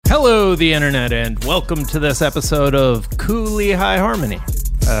Hello, the internet, and welcome to this episode of Coupley High Harmony.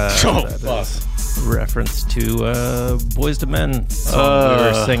 Reference to Boys to Men song we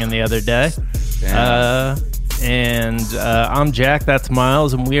were singing the other day. I'm Jack, that's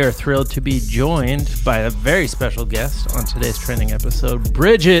Miles, and we are thrilled to be joined by a very special guest on today's trending episode,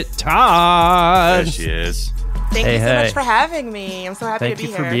 Bridget Todd. There she is. Thank you so much for having me. I'm so happy to be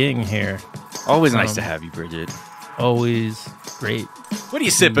here. Thank you for being here. Always nice to have you, Bridget. Always great. What are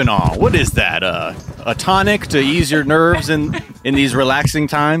you sipping on? What is that? A tonic to ease your nerves in these relaxing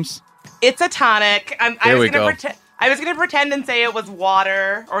times? It's a tonic. I was going to pretend and say it was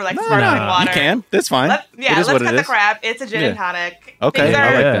water or like sparkling water. You can. That's fine. Let's cut the crap. It's a gin and tonic.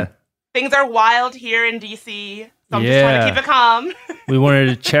 Okay. Things are wild here in DC, so I'm just trying to keep it calm. We wanted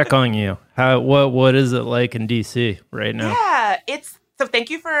to check on you. What is it like in DC right now? Yeah, so thank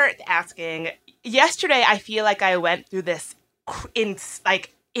you for asking. Yesterday, I feel like I went through this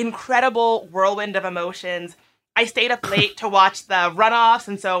incredible whirlwind of emotions. I stayed up late to watch the runoffs,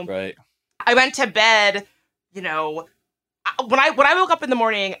 and so I went to bed. You know, when I woke up in the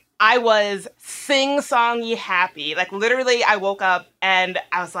morning, I was sing-songy happy. Like literally, I woke up and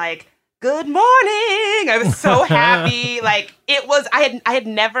I was like, "Good morning!" I was so happy. Like it was. I had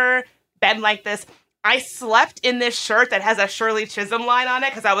never been like this. I slept in this shirt that has a Shirley Chisholm line on it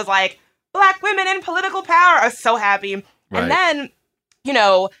because I was like, Black women in political power. I was so happy. Right. And then,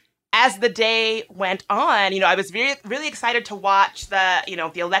 as the day went on, I was really excited to watch the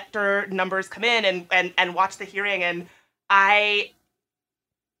elector numbers come in and watch the hearing. And to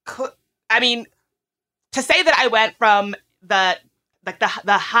say that I went from the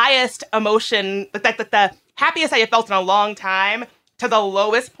highest emotion, the happiest I had felt in a long time to the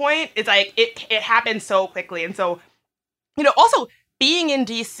lowest point, it's like it happened so quickly. And so, also being in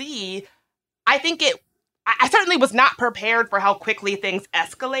DC, I think I certainly was not prepared for how quickly things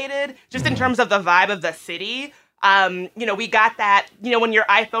escalated, just in terms of the vibe of the city. We got that, when your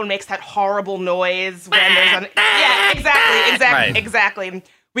iPhone makes that horrible noise when there's exactly.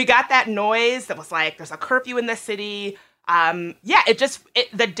 We got that noise that was like, there's a curfew in the city.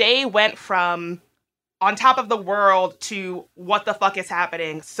 The day went from on top of the world to what the fuck is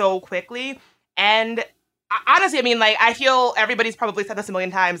happening so quickly. And honestly, I feel everybody's probably said this a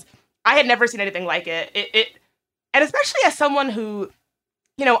million times. I had never seen anything like it. And especially as someone who,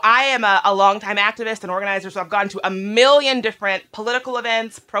 I am a longtime activist and organizer, so I've gone to a million different political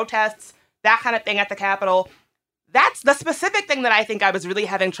events, protests, that kind of thing at the Capitol. That's the specific thing that I think I was really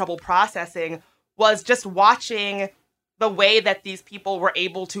having trouble processing, was just watching the way that these people were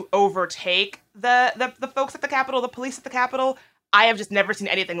able to overtake the folks at the Capitol, the police at the Capitol. I have just never seen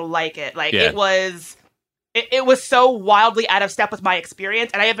anything like it. It was so wildly out of step with my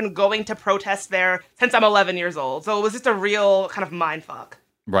experience, and I have been going to protest there since I'm 11 years old. So it was just a real kind of mind fuck.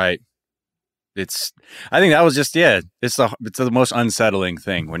 Right. I think that was just, it's the most unsettling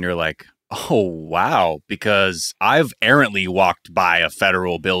thing when you're like, oh, wow, because I've errantly walked by a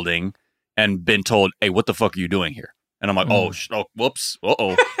federal building and been told, hey, what the fuck are you doing here? And I'm like, whoops,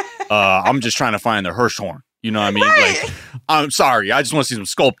 I'm just trying to find the Hirschhorn. You know what I mean? Right. Like, I'm sorry, I just want to see some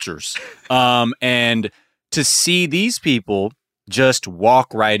sculptures. And to see these people just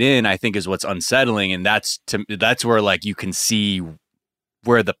walk right in, I think is what's unsettling. And that's where like you can see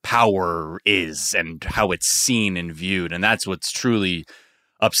where the power is and how it's seen and viewed. And that's what's truly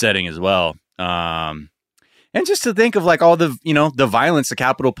upsetting as well. And just to think of like all the, the violence the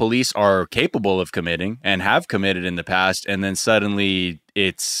Capitol Police are capable of committing and have committed in the past. And then suddenly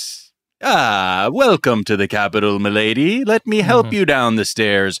it's, welcome to the Capitol, milady. Let me help you down the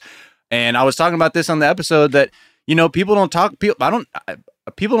stairs. And I was talking about this on the episode that, people don't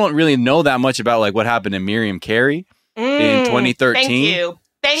really know that much about like what happened to Miriam Carey in 2013.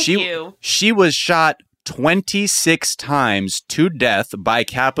 Thank you. She was shot 26 times to death by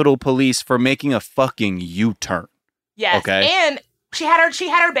Capitol Police for making a fucking U-turn. Yes. Okay. And she had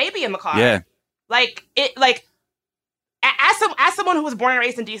her baby in the car. Yeah. As someone who was born and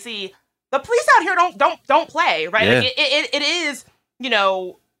raised in DC, the police out here don't play, right? Yeah. Like it is,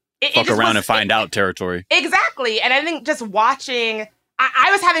 Fuck around and find out territory. Exactly. And I think just watching, I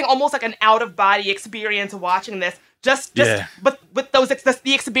was having almost like an out-of-body experience watching this. But with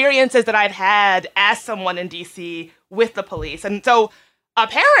the experiences that I've had as someone in DC with the police. And so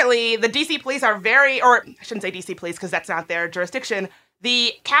apparently the DC police are or I shouldn't say DC police because that's not their jurisdiction.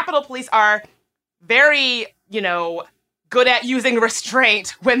 The Capitol Police are very, good at using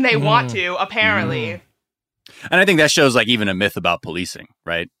restraint when they want to, apparently. And I think that shows like even a myth about policing,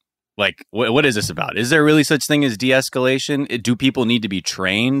 right? Like, what is this about? Is there really such thing as de-escalation? Do people need to be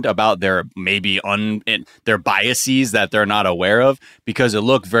trained about their their biases that they're not aware of? Because it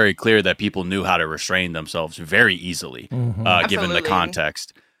looked very clear that people knew how to restrain themselves very easily, given the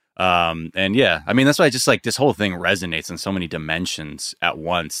context. And yeah, I mean, that's why just like this whole thing resonates on so many dimensions at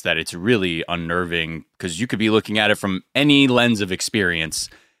once that it's really unnerving, because you could be looking at it from any lens of experience,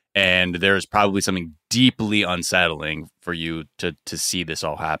 and there's probably something deeply unsettling for you to see this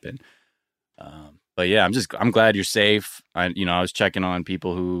all happen. But yeah, I'm glad you're safe. I was checking on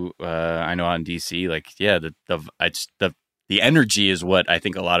people who I know out in DC. Like, yeah, the energy is what I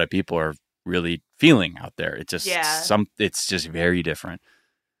think a lot of people are really feeling out there. It's just it's just very different.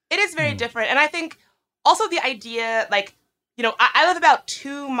 It is very different. And I think also the idea, like, I live about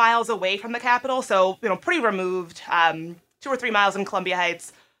 2 miles away from the Capitol, so, pretty removed, 2 or 3 miles in Columbia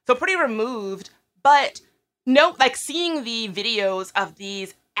Heights. So pretty removed, but seeing the videos of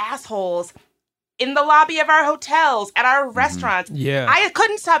these assholes in the lobby of our hotels, at our restaurants. Yeah. I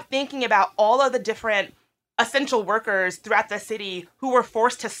couldn't stop thinking about all of the different essential workers throughout the city who were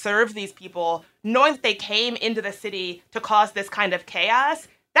forced to serve these people, knowing that they came into the city to cause this kind of chaos.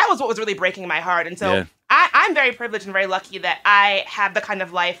 That was what was really breaking my heart. And so I'm very privileged and very lucky that I have the kind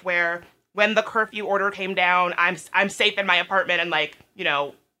of life where when the curfew order came down, I'm safe in my apartment and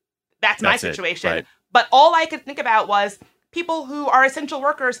that's my situation. Right. But all I could think about was people who are essential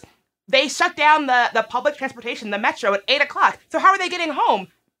workers. They shut down the public transportation, the metro, at 8 o'clock. So how are they getting home?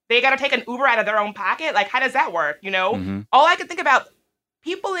 They got to take an Uber out of their own pocket? Like, how does that work, All I could think about,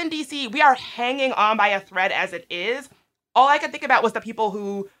 people in D.C., we are hanging on by a thread as it is. All I could think about was the people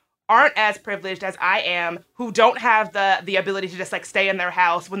who aren't as privileged as I am, who don't have the ability to just, stay in their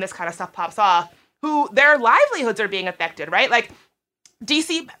house when this kind of stuff pops off, who their livelihoods are being affected, right? Like,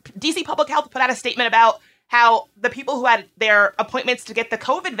 DC Public Health put out a statement about how the people who had their appointments to get the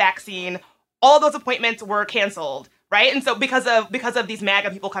COVID vaccine, all those appointments were canceled, right? And so because of these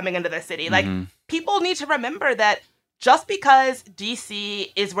MAGA people coming into the city, people need to remember that just because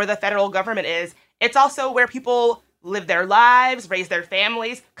DC is where the federal government is, it's also where people live their lives, raise their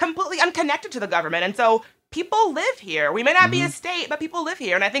families, completely unconnected to the government. And so people live here. We may not be a state, but people live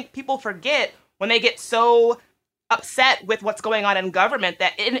here. And I think people forget when they get so upset with what's going on in government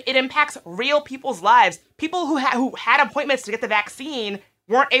that it impacts real people's lives. People who had appointments to get the vaccine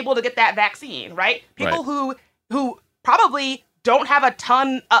weren't able to get that vaccine, right? People who probably don't have a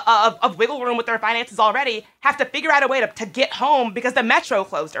ton of wiggle room with their finances already have to figure out a way to get home because the metro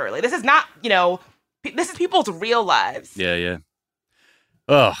closed early. This is not, this is people's real lives. Yeah.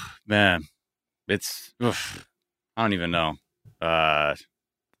 Oh, man. It's, I don't even know.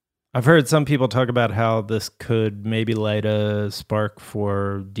 I've heard some people talk about how this could maybe light a spark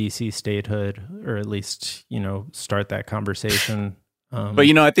for DC statehood, or at least, start that conversation. But,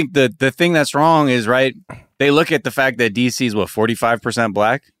 I think the thing that's wrong is, right, they look at the fact that DC is, 45%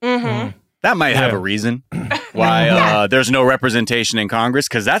 black? Mm-hmm. That might have a reason why there's no representation in Congress,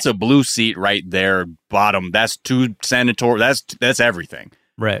 because that's a blue seat right there, bottom. That's 2 senators. That's everything.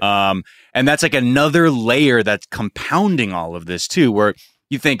 Right. And that's like another layer that's compounding all of this, too, where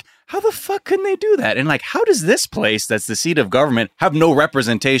you think, how the fuck can they do that? And how does this place that's the seat of government have no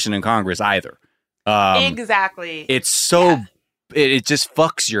representation in Congress either? Exactly. It's so, it just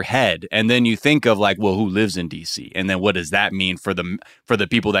fucks your head. And then you think of who lives in DC? And then what does that mean for the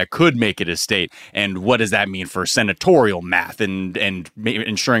people that could make it a state? And what does that mean for senatorial math and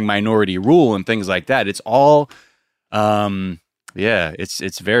ensuring minority rule and things like that? It's all,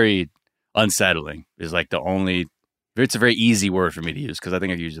 it's very unsettling is the only. It's a very easy word for me to use because I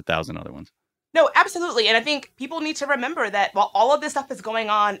think I've used 1,000 other ones. No, absolutely. And I think people need to remember that while all of this stuff is going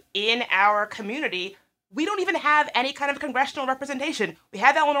on in our community, we don't even have any kind of congressional representation. We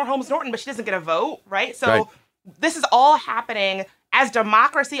have Eleanor Holmes Norton, but she doesn't get a vote, right? So This is all happening as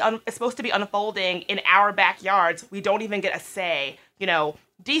democracy is supposed to be unfolding in our backyards. We don't even get a say.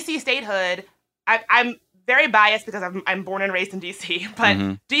 DC statehood, I'm very biased because I'm born and raised in D.C.,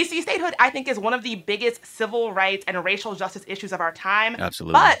 but D.C. statehood, I think, is one of the biggest civil rights and racial justice issues of our time.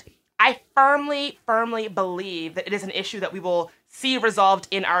 Absolutely. But I firmly, firmly believe that it is an issue that we will see resolved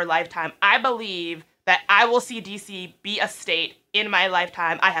in our lifetime. I believe that I will see D.C. be a state in my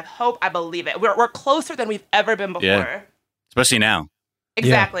lifetime. I have hope. I believe it. We're closer than we've ever been before. Yeah. Especially now.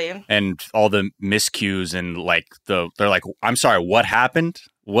 Exactly. Yeah. And all the miscues and they're like, I'm sorry, what happened?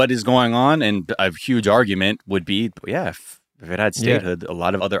 What is going on? And a huge argument would be, if it had statehood, a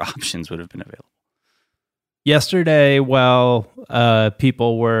lot of other options would have been available. Yesterday, while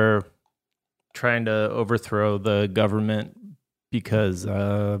people were trying to overthrow the government because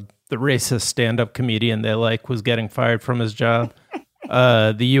the racist stand-up comedian they was getting fired from his job,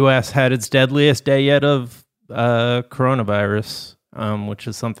 the U.S. had its deadliest day yet of coronavirus, which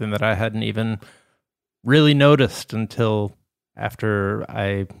is something that I hadn't even really noticed until after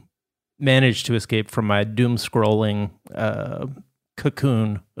I managed to escape from my doom scrolling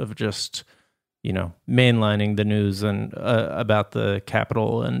cocoon of just, mainlining the news and about the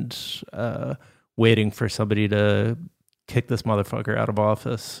Capitol and waiting for somebody to kick this motherfucker out of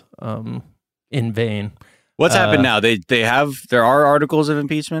office in vain. What's happened now? There are articles of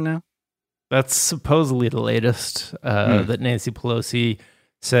impeachment now? That's supposedly the latest, that Nancy Pelosi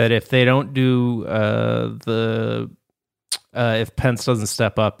said if they don't do if Pence doesn't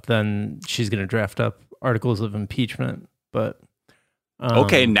step up, then she's going to draft up articles of impeachment. But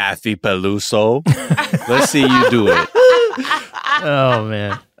okay, Nathy Peluso, let's see you do it. Oh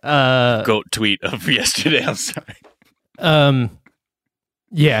man, goat tweet of yesterday. I'm sorry.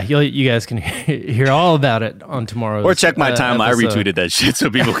 Yeah, you guys can hear all about it on tomorrow's. Or check my timeline. I retweeted that shit so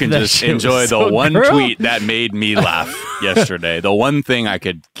people can just enjoy the one tweet that made me laugh yesterday. The one thing I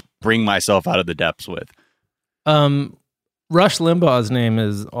could bring myself out of the depths with. Rush Limbaugh's name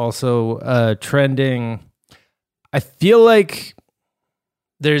is also trending. I feel like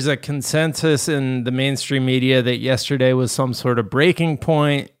there's a consensus in the mainstream media that yesterday was some sort of breaking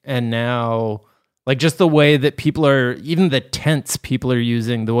point, and now, like, just the way that people are, even the tense people are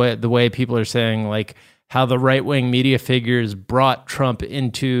using, the way people are saying, like, how the right-wing media figures brought Trump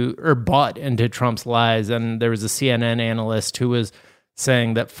into, or bought into Trump's lies. And there was a CNN analyst who was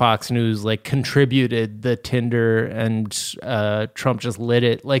saying that Fox News, like, contributed the tinder and Trump just lit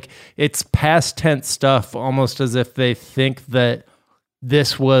it. Like, it's past tense stuff, almost as if they think that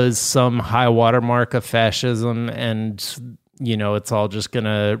this was some high watermark of fascism and, it's all just going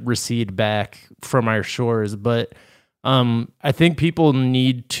to recede back from our shores. But I think people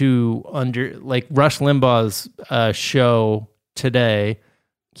need to like Rush Limbaugh's show today,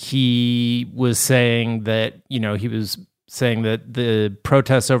 he was saying that, he was saying that the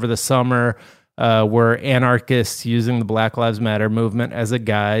protests over the summer were anarchists using the Black Lives Matter movement as a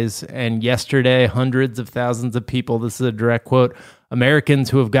guise. And yesterday, hundreds of thousands of people, this is a direct quote, Americans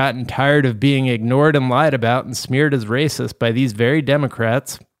who have gotten tired of being ignored and lied about and smeared as racist by these very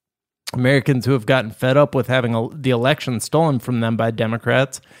Democrats, Americans who have gotten fed up with having the election stolen from them by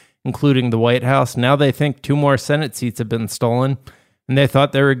Democrats, including the White House. Now they think 2 more Senate seats have been stolen, and they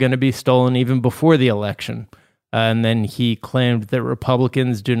thought they were going to be stolen even before the election. And then he claimed that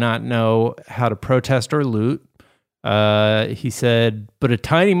Republicans do not know how to protest or loot. He said, but a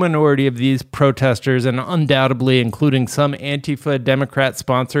tiny minority of these protesters, and undoubtedly including some Antifa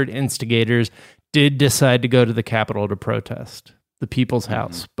Democrat-sponsored instigators, did decide to go to the Capitol to protest. The People's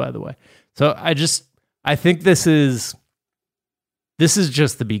House, by the way. So I think this is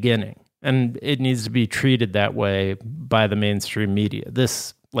just the beginning, and it needs to be treated that way by the mainstream media.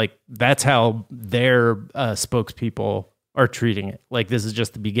 That's how their spokespeople are treating it. Like, this is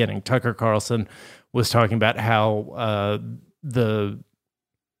just the beginning. Tucker Carlson was talking about how the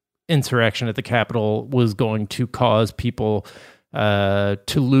insurrection at the Capitol was going to cause people to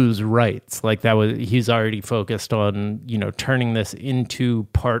lose rights. Like, he's already focused on, turning this into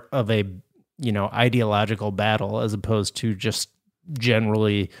part of a, ideological battle, as opposed to just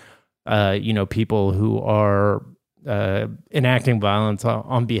generally, people who are enacting violence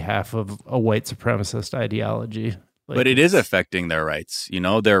on behalf of a white supremacist ideology. But it is affecting their rights,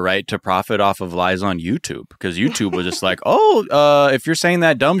 their right to profit off of lies on YouTube, because YouTube was just like, if you're saying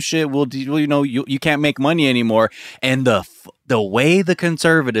that dumb shit, you can't make money anymore. And the way the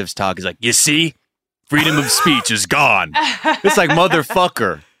conservatives talk is like, you see, freedom of speech is gone. It's like,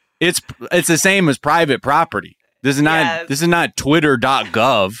 motherfucker, it's the same as private property. This is not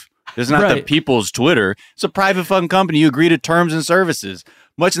Twitter.gov. This is not the people's Twitter. It's a private fucking company. You agree to terms and services.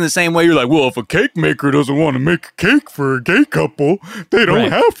 Much in the same way you're like, well, if a cake maker doesn't want to make a cake for a gay couple, they don't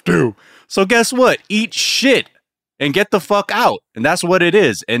have to. So guess what? Eat shit and get the fuck out. And that's what it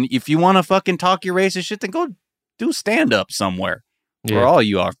is. And if you want to fucking talk your racist shit, then go do stand up somewhere. Where all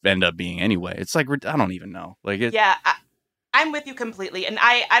you end up being anyway. It's like, I don't even know. I'm with you completely. And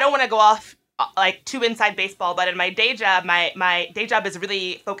I don't want to go off like too inside baseball, but in my day job, my day job is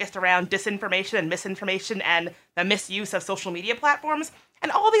really focused around disinformation and misinformation and the misuse of social media platforms.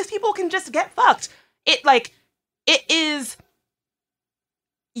 And all these people can just get fucked. You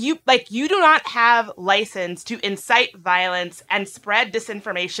do not have license to incite violence and spread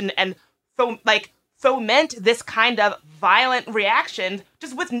disinformation and foment this kind of violent reaction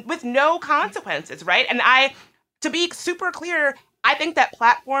just with no consequences, right? And to be super clear, I think that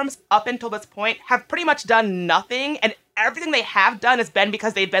platforms up until this point have pretty much done nothing, and everything they have done has been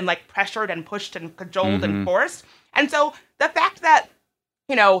because they've been pressured and pushed and cajoled and forced. And so the fact that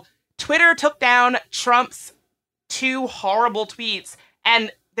Twitter took down Trump's 2 horrible tweets,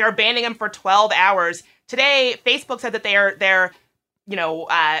 and they're banning him for 12 hours. Today, Facebook said that they're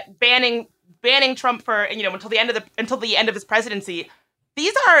banning Trump for until the end of his presidency.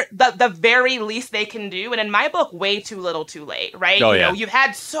 These are the very least they can do, and in my book, way too little, too late. Right? Oh, yeah. You've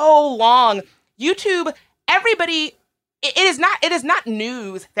had so long. YouTube, everybody. It is not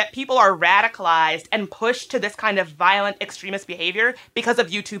news that people are radicalized and pushed to this kind of violent extremist behavior because of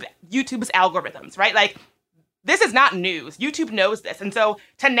YouTube's algorithms, right? Like, this is not news. YouTube knows this. And so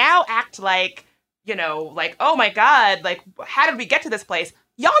to now act like, oh my God, like, how did we get to this place?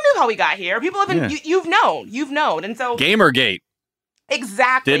 Y'all knew how we got here. People have been, you've known. And so. Gamergate.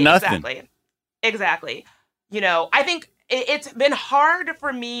 Exactly. Did nothing. Exactly. I think it's been hard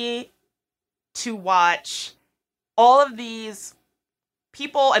for me to watch all of these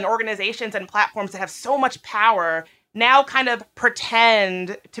people and organizations and platforms that have so much power now kind of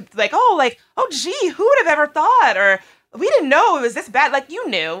pretend to oh gee, who would have ever thought, or we didn't know it was this bad. Like, you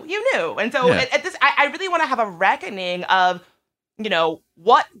knew. And so at this, I really want to have a reckoning of,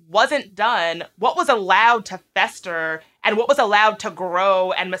 what wasn't done, what was allowed to fester, and what was allowed to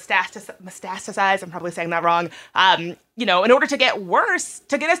grow and metastasize. I'm probably saying that wrong. In order to get worse,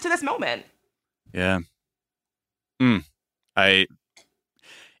 to get us to this moment. Yeah.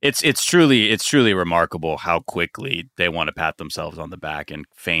 It's truly remarkable how quickly they want to pat themselves on the back and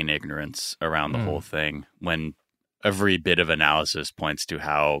feign ignorance around the whole thing, when every bit of analysis points to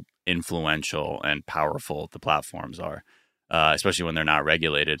how influential and powerful the platforms are, especially when they're not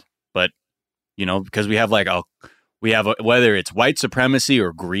regulated. But because we have whether it's white supremacy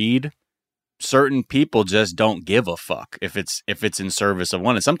or greed, certain people just don't give a fuck if it's in service of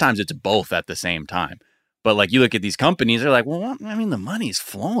one, and sometimes it's both at the same time. But like, you look at these companies, they're like, well, I mean, the money's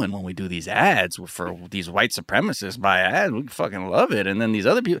flowing when we do these ads for these white supremacists buy ads. We fucking love it. And then these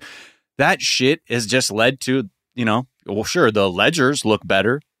other people, that shit has just led to, well, sure, the ledgers look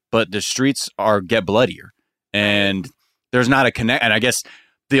better, but the streets get bloodier. And there's not a connect. And I guess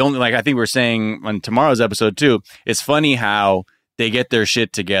the only, I think we were saying on tomorrow's episode too, it's funny how they get their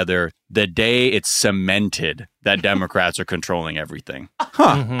shit together the day it's cemented that Democrats are controlling everything.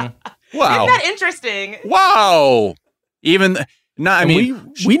 Huh. Mm-hmm. Wow. Isn't that interesting? Wow. We noticed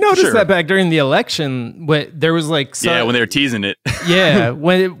that back during the election, there was when they were teasing it. Yeah,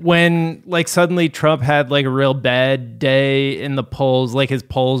 when suddenly Trump had a real bad day in the polls, his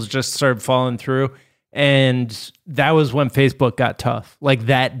polls just started falling through, and that was when Facebook got tough.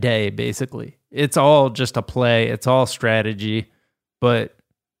 That day, basically, it's all just a play. It's all strategy. But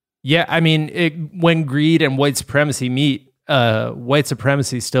yeah, I mean, when greed and white supremacy meet, white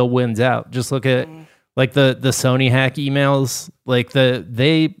supremacy still wins out. Just look at the Sony hack emails.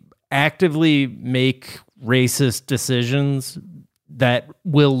 They actively make racist decisions that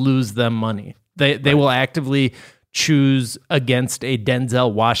will lose them money. They will actively choose against a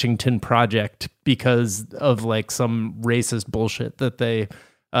Denzel Washington project because of some racist bullshit that they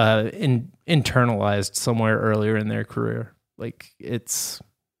internalized somewhere earlier in their career. This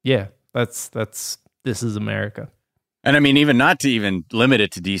is America. And I mean, even not to even limit it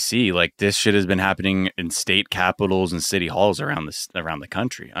to DC, this shit has been happening in state capitals and city halls around the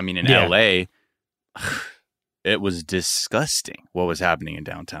country. I mean, in LA, it was disgusting what was happening in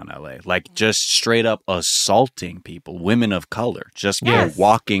downtown LA. Just straight up assaulting people, women of color, just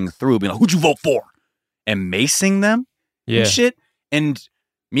walking through, being like, "Who'd you vote for?" and macing them and shit. And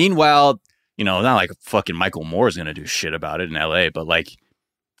meanwhile, not like fucking Michael Moore is going to do shit about it in LA, but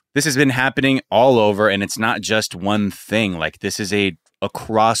this has been happening all over, and it's not just one thing. This is a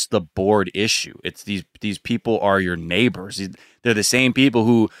across the board issue. It's these people are your neighbors. They're the same people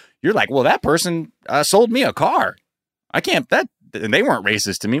who you're like, well, that person sold me a car. And they weren't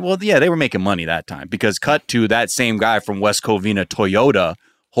racist to me. Well, yeah, they were making money that time, because cut to that same guy from West Covina Toyota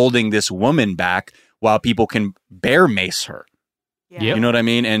holding this woman back while people can bear mace her. Yeah. You know what I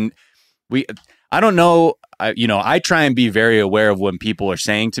mean? And I don't know. I try and be very aware of when people are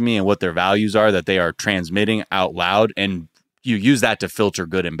saying to me and what their values are that they are transmitting out loud, and you use that to filter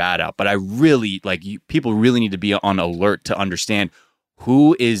good and bad out. But I really people really need to be on alert to understand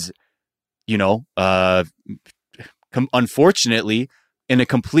who is, unfortunately in a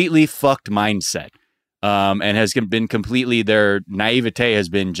completely fucked mindset, and has been completely, their naivete has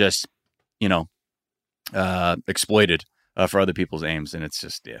been just, exploited for other people's aims. And it's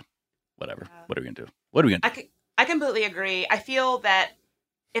just, whatever. What are we going to do? I completely agree. I feel that,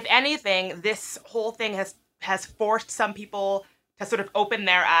 if anything, this whole thing has forced some people to sort of open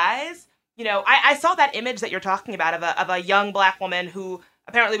their eyes. I saw that image that you're talking about of a young black woman who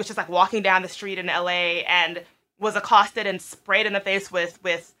apparently was just walking down the street in LA, and was accosted and sprayed in the face with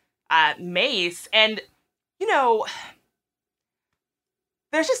mace. And, you know,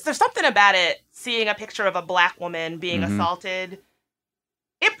 there's something about it, seeing a picture of a black woman being assaulted.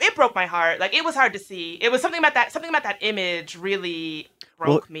 It broke my heart. Like, it was hard to see. It was something about that image really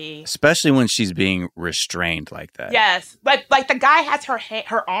broke me. Especially when she's being restrained like that. Yes. Like the guy has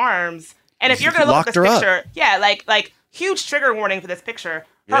her arms, and if you're going to look at this picture, like huge trigger warning for this picture.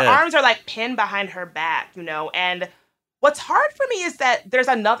 Her arms are like pinned behind her back, you know, and what's hard for me is that there's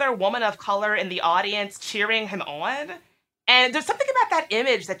another woman of color in the audience cheering him on. And there's something about that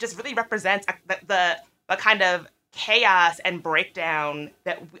image that just really represents the kind of chaos and breakdown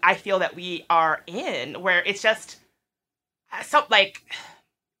that I feel that we are in, where it's just like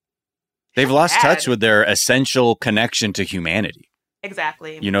they've lost touch with their essential connection to humanity.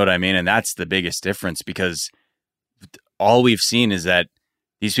 Exactly. You know what I mean? And that's the biggest difference, because all we've seen is that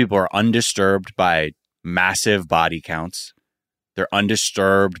these people are undisturbed by massive body counts. They're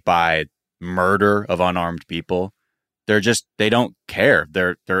undisturbed by murder of unarmed people. They don't care.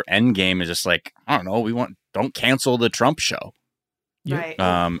 Their end game is just like, I don't know, don't cancel the Trump show. Right.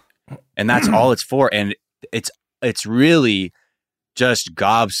 And that's all it's for. And it's really just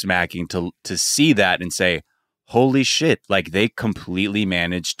gobsmacking to see that and say, holy shit, like they completely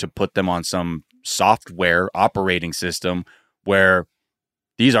managed to put them on some software operating system where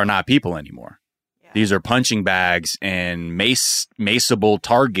these are not people anymore. Yeah. These are punching bags and maceable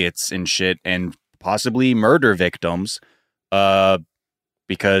targets and shit, and possibly murder victims,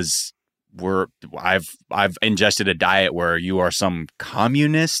 because I've ingested a diet where you are some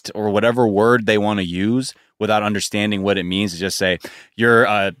communist or whatever word they want to use without understanding what it means to just say you're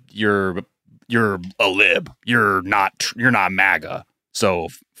a lib, you're not MAGA, so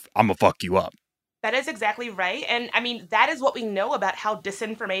I'm gonna fuck you up. That is exactly right. And I mean, that is what we know about how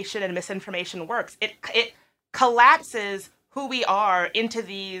disinformation and misinformation works. It collapses who we are into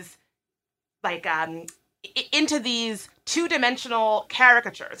these two-dimensional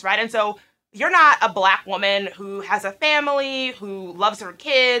caricatures, right? And so you're not a black woman who has a family, who loves her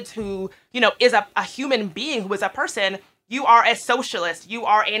kids, who, you know, is a human being, who is a person. You are a socialist, you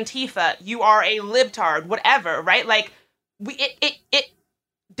are Antifa, you are a libtard, whatever, right? Like,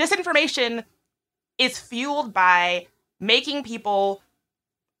 disinformation is fueled by making people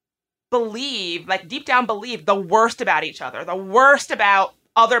believe, like deep down believe, the worst about each other, the worst about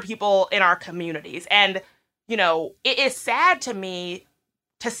other people in our communities. And, you know, it is sad to me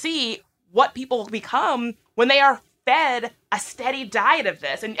to see what people become when they are fed a steady diet of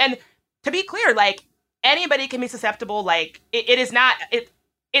this. And to be clear, like, anybody can be susceptible. Like,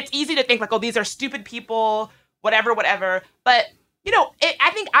 it's easy to think like, oh, these are stupid people, whatever. But, you know,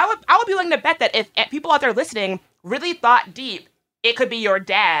 I think I would be willing to bet that if people out there listening really thought deep, it could be your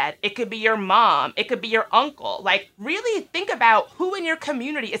dad, it could be your mom, it could be your uncle. Like, really think about who in your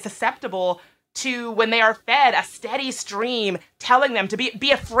community is susceptible to when they are fed a steady stream telling them to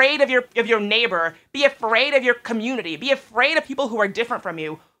be afraid of your neighbor, be afraid of your community, be afraid of people who are different from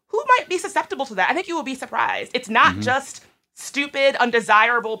you. Who might be susceptible to that? I think you will be surprised. It's not just stupid,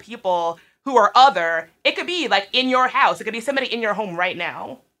 undesirable people who are other. It could be like in your house. It could be somebody in your home right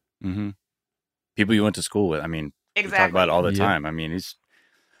now. Mm-hmm. People you went to school with. I mean, exactly. We talk about it all the time. I mean, I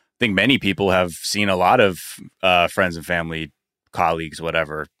think many people have seen a lot of friends and family, colleagues,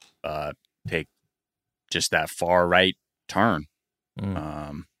 whatever, take just that far right turn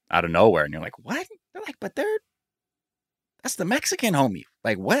out of nowhere. And you're like, what? They're like, but that's the Mexican homie.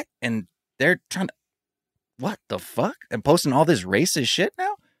 Like, what? And they're trying to, what the fuck? And posting all this racist shit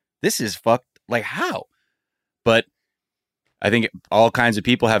now? This is fucked. Like, how? But I think all kinds of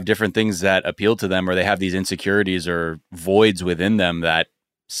people have different things that appeal to them, or they have these insecurities or voids within them that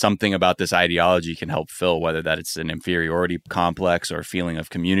something about this ideology can help fill, whether that it's an inferiority complex or a feeling of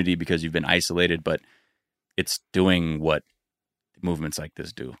community because you've been isolated, but it's doing what movements like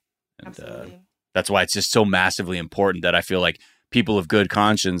this do. And that's why it's just so massively important that I feel like people of good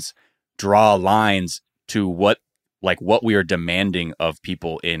conscience draw lines to what we are demanding of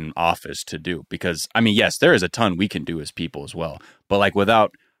people in office to do. Because, I mean, yes, there is a ton we can do as people as well. But like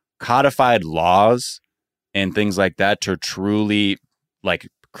without codified laws and things like that to truly like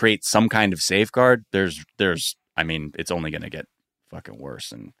create some kind of safeguard, there's I mean, it's only going to get fucking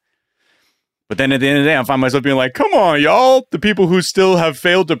worse. But then at the end of the day, I find myself being like, come on, y'all, the people who still have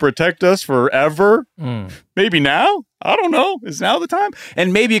failed to protect us forever. Maybe now? I don't know. Is now the time?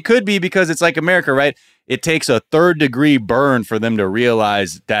 And maybe it could be because it's like America, right? It takes a 3rd degree burn for them to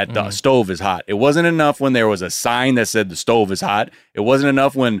realize that the stove is hot. It wasn't enough when there was a sign that said the stove is hot. It wasn't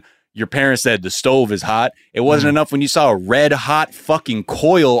enough when your parents said the stove is hot. It wasn't enough when you saw a red hot fucking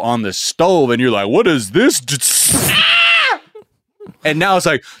coil on the stove and you're like, what is this? And now it's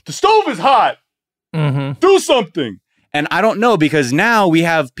like, the stove is hot. Do something. And I don't know, because now we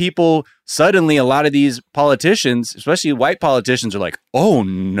have people, suddenly a lot of these politicians, especially white politicians, are like, oh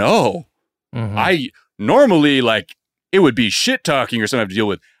no. I normally, like, it would be shit talking or something to deal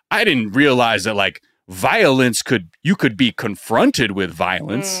with. I didn't realize that, like, violence you could be confronted with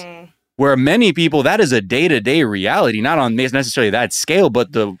violence. Where many people, that is a day-to-day reality, not on necessarily that scale,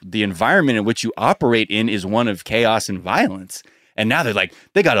 but the environment in which you operate in is one of chaos and violence. And now they're like,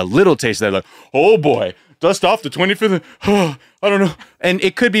 they got a little taste. They're like, oh boy, dust off the 25th. I don't know. And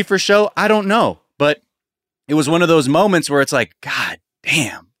it could be for show. I don't know. But it was one of those moments where it's like, God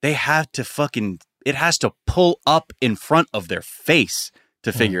damn, they have to it has to pull up in front of their face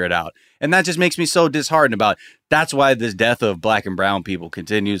to figure it out. And that just makes me so disheartened about it. That's why this death of black and brown people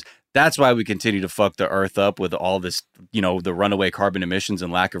continues. That's why we continue to fuck the earth up with all this, the runaway carbon emissions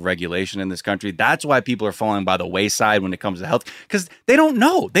and lack of regulation in this country. That's why people are falling by the wayside when it comes to health, because they don't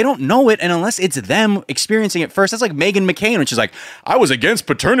know. They don't know it. And unless it's them experiencing it first, that's like Meghan McCain, when she's like, I was against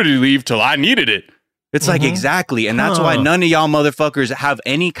paternity leave till I needed it. It's like, exactly. And that's why none of y'all motherfuckers have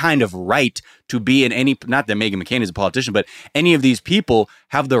any kind of right to be in any, not that Meghan McCain is a politician, but any of these people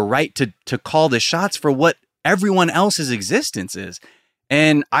have the right to call the shots for what everyone else's existence is.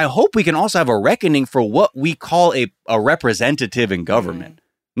 And I hope we can also have a reckoning for what we call a representative in government.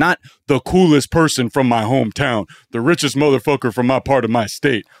 Not the coolest person from my hometown, the richest motherfucker from my part of my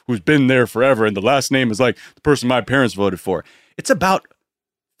state who's been there forever and the last name is like the person my parents voted for. It's about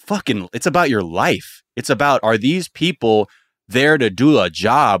your life. It's about, are these people there to do a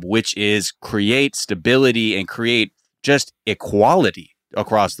job, which is create stability and create just equality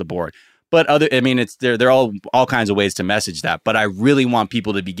across the board. But there are all kinds of ways to message that. But I really want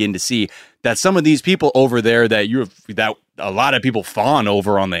people to begin to see that some of these people over there that a lot of people fawn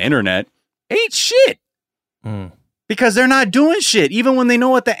over on the internet ain't shit. Because they're not doing shit, even when they know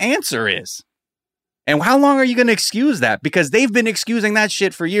what the answer is. And how long are you going to excuse that? Because they've been excusing that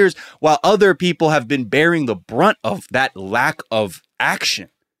shit for years, while other people have been bearing the brunt of that lack of action.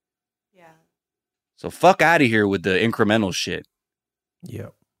 Yeah. So fuck out of here with the incremental shit.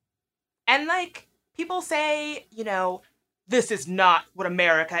 Yep. And like, people say, this is not what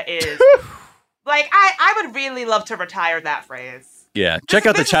America is. Like, I would really love to retire that phrase. Yeah. Check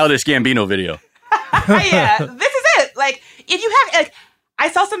out the Childish Gambino video. Yeah. This is it. Like, if you have, like, I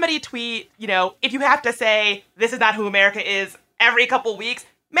saw somebody tweet, if you have to say, this is not who America is every couple weeks,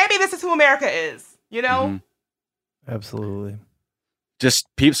 maybe this is who America is, Absolutely. Just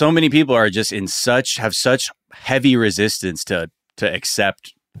so many people are just have such heavy resistance to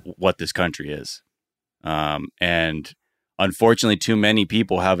accept what this country is. And unfortunately, too many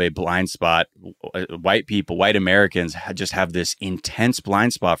people have a blind spot. White Americans just have this intense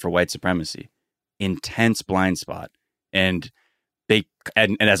blind spot for white supremacy. Intense blind spot. And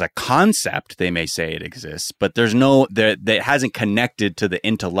as a concept, they may say it exists, but that hasn't connected to the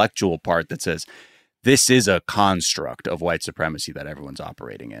intellectual part that says this is a construct of white supremacy that everyone's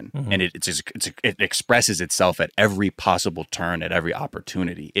operating in. And it expresses itself at every possible turn, at every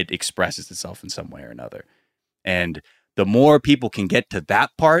opportunity. It expresses itself in some way or another. And the more people can get to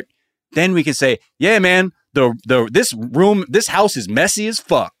that part, then we can say, yeah, man, this house is messy as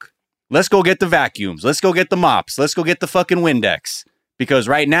fuck. Let's go get the vacuums. Let's go get the mops. Let's go get the fucking Windex. Because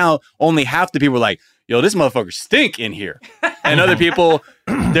right now, only half the people are like, yo, this motherfucker stink in here. And other people,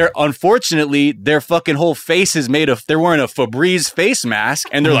 unfortunately, their fucking whole face is they're wearing a Febreze face mask.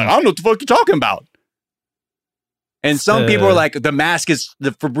 And they're like, I don't know what the fuck you're talking about. And some people are like, the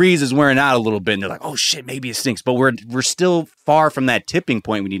Febreze is wearing out a little bit. And they're like, oh shit, maybe it stinks. But we're still far from that tipping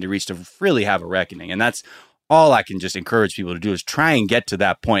point we need to reach to really have a reckoning. And that's all I can just encourage people to do, is try and get to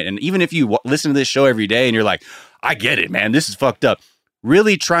that point. And even if you listen to this show every day and you're like, I get it, man, this is fucked up.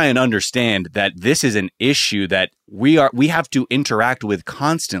 Really try and understand that this is an issue that we have to interact with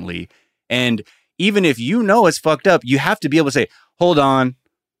constantly. And even if it's fucked up, you have to be able to say, hold on,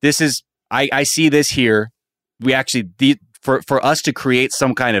 I see this here. We actually, for us to create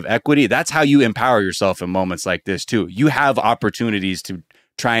some kind of equity, that's how you empower yourself in moments like this too. You have opportunities to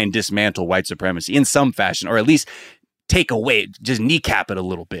try and dismantle white supremacy in some fashion, or at least take away, just kneecap it a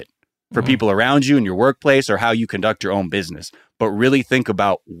little bit for people around you in your workplace, or how you conduct your own business. But really think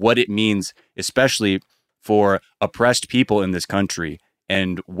about what it means, especially for oppressed people in this country,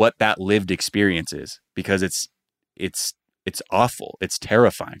 and what that lived experience is, because it's awful. It's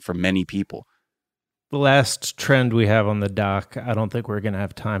terrifying for many people. The last trend we have on the dock, I don't think we're going to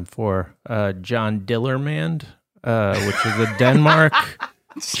have time for, John Dillermand, which is a Denmark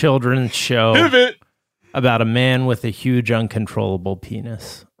children's show Pivot. about a man with a huge uncontrollable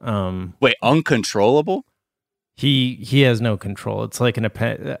penis. Wait, uncontrollable? He has no control. It's like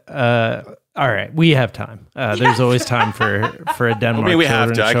all right, we have time. There's always time for a Denmark we have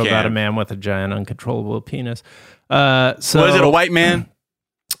children's to. show I about a can't. man with a giant uncontrollable penis. So Was it a white man?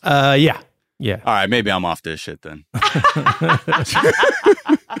 Yeah. All right, maybe I'm off this shit then.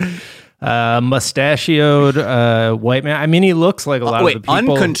 Mustachioed white man. I mean, he looks like a lot of the people.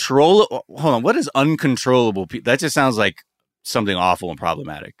 Uncontrollable. Hold on, what is uncontrollable? That just sounds like something awful and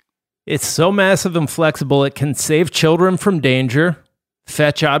problematic. It's so massive and flexible, it can save children from danger,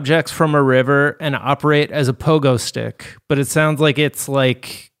 fetch objects from a river, and operate as a pogo stick. But it sounds like it's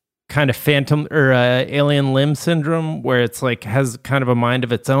like kind of phantom or alien limb syndrome, where it's like has kind of a mind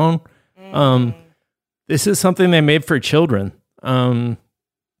of its own. This is something they made for children. In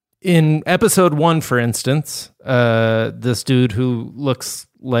episode 1, for instance, this dude who looks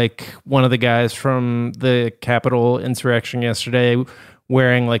like one of the guys from the Capitol insurrection yesterday,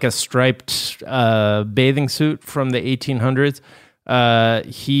 wearing like a striped bathing suit from the 1800s.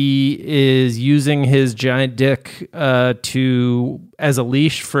 He is using his giant dick as a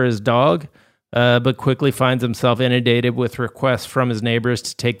leash for his dog, but quickly finds himself inundated with requests from his neighbors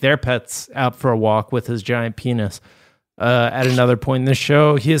to take their pets out for a walk with his giant penis. At another point in the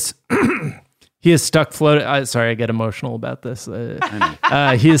show, he is stuck floating. Sorry, I get emotional about this.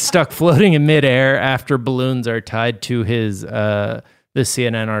 He is stuck floating in midair after balloons are tied to his. The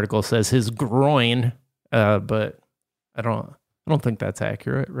CNN article says his groin, but I don't think that's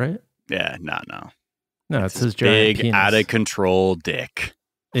accurate, right? Yeah, no. No, it's his giant big, penis. out of control dick.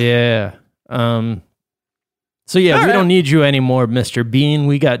 Yeah. So yeah, All we right. don't need you anymore, Mr. Bean.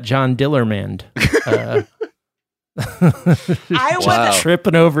 We got John Dillermand. I would Wow.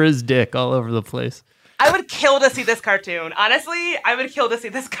 tripping over his dick all over the place. I would kill to see this cartoon. Honestly, I would kill to see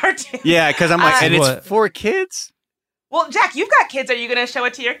this cartoon. Yeah, because I'm like, and What? it's for kids? Well, Jack, you've got kids. Are you going to show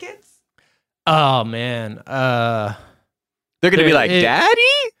it to your kids? Oh man. They're going to be like, Daddy?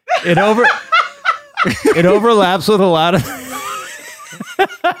 It overlaps with a lot of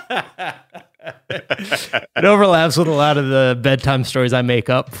it overlaps with a lot of the bedtime stories I make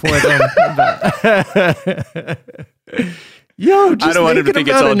up for them. Yo, just I don't want him to think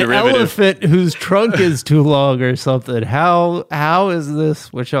it's all an derivative. elephant whose trunk is too long or something. How is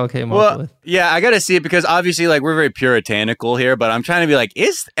this what y'all came up with? Yeah, I got to see it because obviously, like, we're very puritanical here, but I'm trying to be like,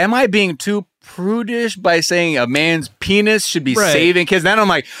 am I being too prudish by saying a man's penis should be Right. saving kids? Then I'm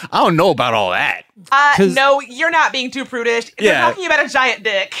like, I don't know about all that. 'Cause- No, you're not being too prudish. They're Yeah. talking about a giant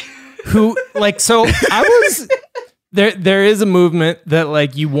dick. Who like so I was there is a movement that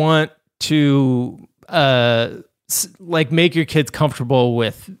like you want to like make your kids comfortable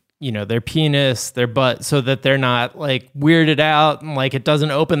with, you know, their penis, their butt, so that they're not like weirded out and like it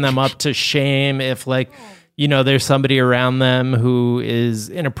doesn't open them up to shame if like, you know, there's somebody around them who is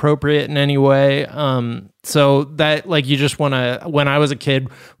inappropriate in any way. So that like you just want to, when I was a kid,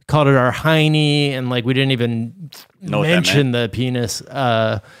 we called it our hiney and like we didn't even Know what that mention the penis.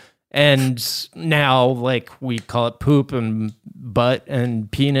 And now like we call it poop and butt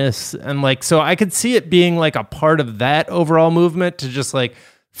and penis. And like, so I could see it being like a part of that overall movement to just like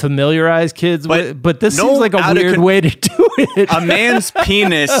familiarize kids with, but this no seems like a out of weird way to do it. A man's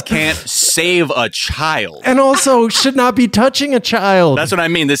penis can't save a child. And also should not be touching a child. That's what I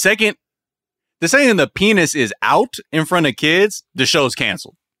mean. The second the penis is out in front of kids, the show's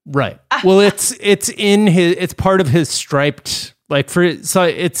canceled. right. Well, it's part of his striped, like so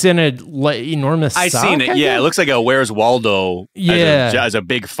it's in a enormous I sock, seen it. I Yeah, it guess? looks like a Where's Waldo Yeah. as a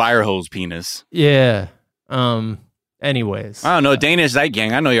big fire hose penis. Yeah. Anyways. I don't know. Danish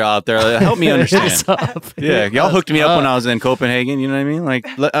Zeitgang, I know you're out there. Help me understand. It's up. Yeah, y'all hooked me up when I was in Copenhagen. You know what I mean? Like,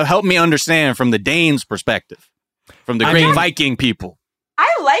 help me understand from the Danes' perspective, from the great Viking people. I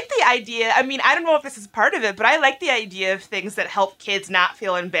like the idea. I mean, I don't know if this is part of it, but I like the idea of things that help kids not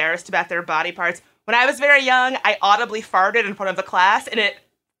feel embarrassed about their body parts. When I was very young, I audibly farted in front of the class, and it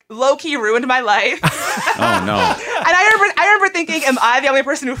low-key ruined my life. Oh no! And I remember thinking, am I the only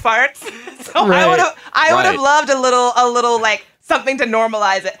person who farts? So Right. I would have Right. loved a little like something to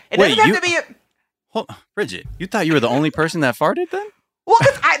normalize it. It Wait, doesn't have to be. Hold, Bridget, you thought you were the only person that farted then? Well,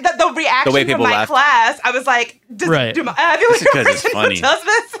 because the reaction way from people my laugh. class, I was like, Right. am I the only because it's person funny. who does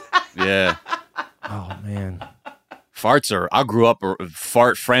this? Yeah, Oh man. farts are. I grew up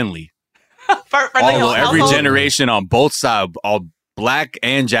fart friendly. Fart friendly All every household. generation on both sides, all black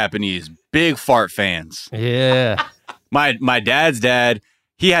and Japanese, big fart fans. Yeah. My dad's dad,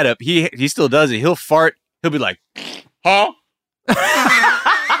 he still does it. He'll fart. He'll be like, huh?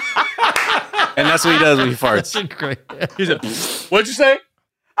 And that's what he does when he farts. Great. He's like, what'd you say?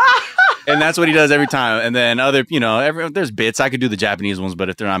 And that's what he does every time. And then there's bits. I could do the Japanese ones, but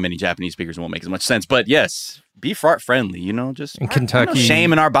if there are not many Japanese speakers, it won't make as much sense. But yes, be fart friendly, just in Kentucky. No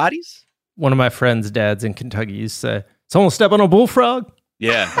shame in our bodies. One of my friend's dads in Kentucky used to say, "Someone step on a bullfrog."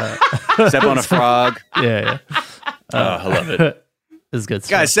 Yeah. Step on a frog. Yeah. I love it. It's good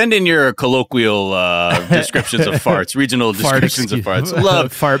stuff. Guys, send in your colloquial descriptions of farts, regional descriptions of farts.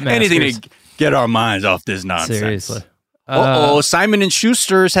 Love fart masters. anything to get our minds off this nonsense. Seriously. Simon &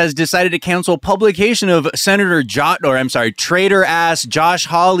 Schuster's has decided to cancel publication of traitor ass Josh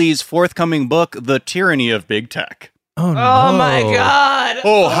Hawley's forthcoming book, The Tyranny of Big Tech. Oh, no. Oh my God.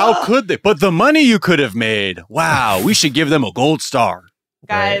 Oh, how could they? But the money you could have made. Wow, we should give them a gold star.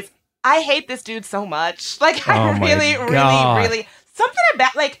 Guys, right. I hate this dude so much. Like, I really, something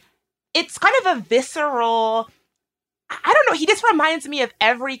about, like, it's kind of a visceral, I don't know, he just reminds me of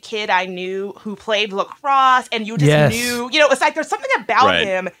every kid I knew who played lacrosse, and you just knew, it's like there's something about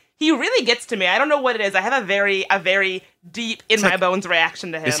him. He really gets to me. I don't know what it is. I have a very deep in my bones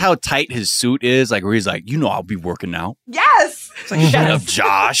reaction to him. It's how tight his suit is, like where he's like, I'll be working now. Yes. It's like, shut up,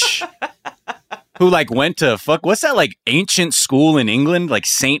 Josh. Who like went to what's that like ancient school in England, like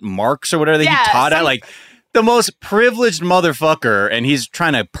St. Mark's or whatever that he taught at, like the most privileged motherfucker, and he's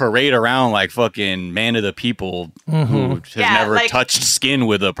trying to parade around like fucking man of the people who has never touched skin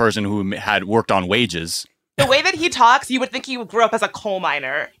with a person who had worked on wages. The way that he talks, you would think he grew up as a coal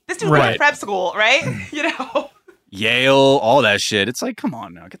miner. This dude went to prep school, right? Yale, all that shit. It's like, come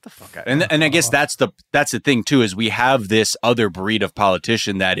on now, get the fuck out. And I guess that's the thing too, is we have this other breed of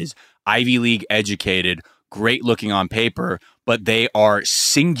politician that is Ivy League educated, great looking on paper, but they are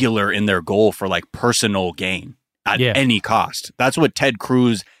singular in their goal for like personal gain at any cost. That's what Ted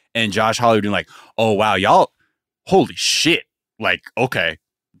Cruz and Josh Hawley are doing. Like, oh wow, y'all, holy shit. Like, okay.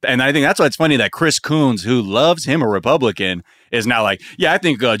 And I think that's why it's funny that Chris Coons, who loves him a Republican, is now like, yeah, I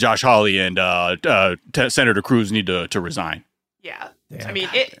think Josh Hawley and Senator Cruz need to resign. Yeah. I mean,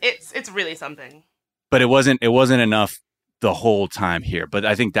 it's really something. But it wasn't enough the whole time here. But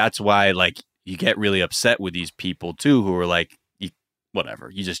I think that's why like you get really upset with these people too, who are like, whatever,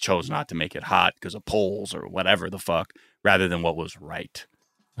 you just chose not to make it hot because of polls or whatever the fuck, rather than what was right.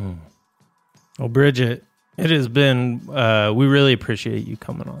 Well, Bridget, it has been, we really appreciate you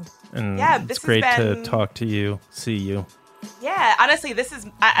coming on. And it's great to talk to you, see you. Yeah, honestly, this is,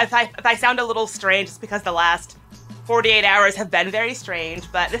 if I sound a little strange, it's because the last 48 hours have been very strange,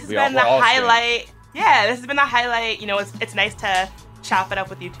 but this has been the highlight. Strange. Yeah, this has been the highlight. It's nice to chop it up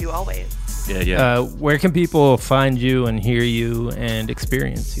with you two always. Yeah. Where can people find you and hear you and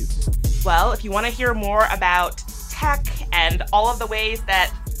experience you? Well, if you want to hear more about tech and all of the ways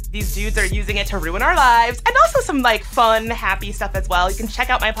that these dudes are using it to ruin our lives, and also some like fun, happy stuff as well, you can check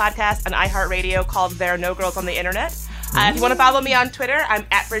out my podcast on iHeartRadio called There Are No Girls on the Internet. If you want to follow me on Twitter, I'm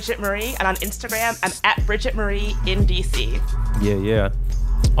at Bridget Marie, and on Instagram, I'm at Bridget Marie in DC. Yeah.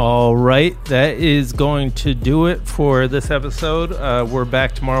 All right, that is going to do it for this episode. We're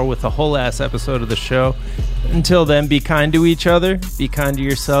back tomorrow with a whole ass episode of the show. Until then, be kind to each other, be kind to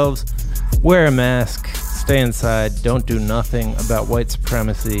yourselves, wear a mask, stay inside, don't do nothing about white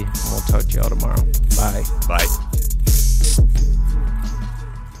supremacy. We'll talk to y'all tomorrow. Bye.